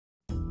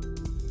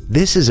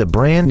This is a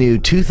brand new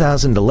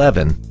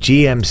 2011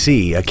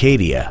 GMC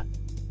Acadia.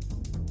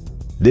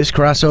 This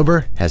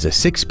crossover has a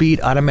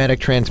 6-speed automatic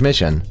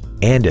transmission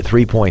and a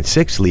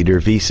 3.6-liter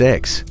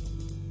V6.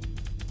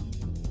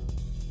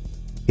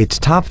 Its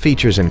top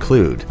features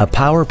include a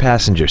power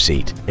passenger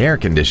seat, air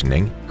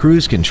conditioning,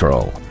 cruise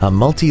control, a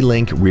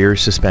multi-link rear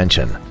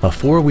suspension, a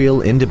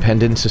 4-wheel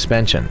independent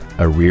suspension,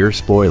 a rear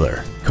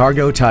spoiler,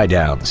 cargo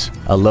tie-downs,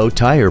 a low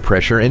tire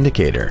pressure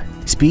indicator,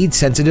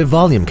 speed-sensitive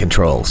volume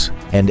controls,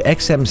 and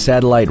XM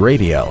satellite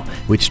radio,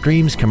 which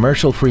streams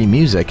commercial-free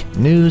music,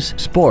 news,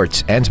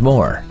 sports, and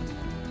more.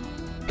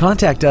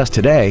 Contact us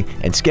today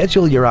and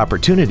schedule your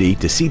opportunity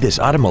to see this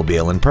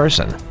automobile in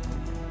person.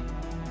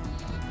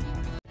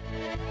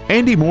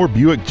 Andy Mohr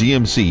Buick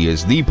GMC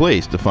is the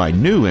place to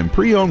find new and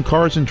pre-owned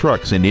cars and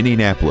trucks in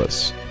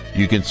Indianapolis.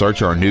 You can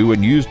search our new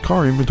and used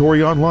car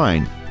inventory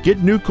online, get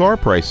new car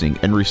pricing,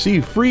 and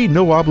receive free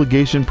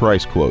no-obligation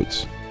price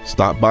quotes.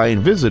 Stop by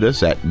and visit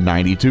us at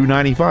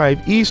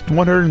 9295 East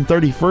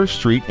 131st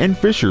Street in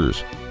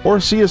Fishers, or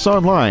see us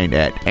online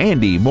at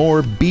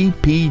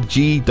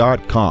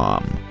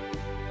andymohrbpg.com.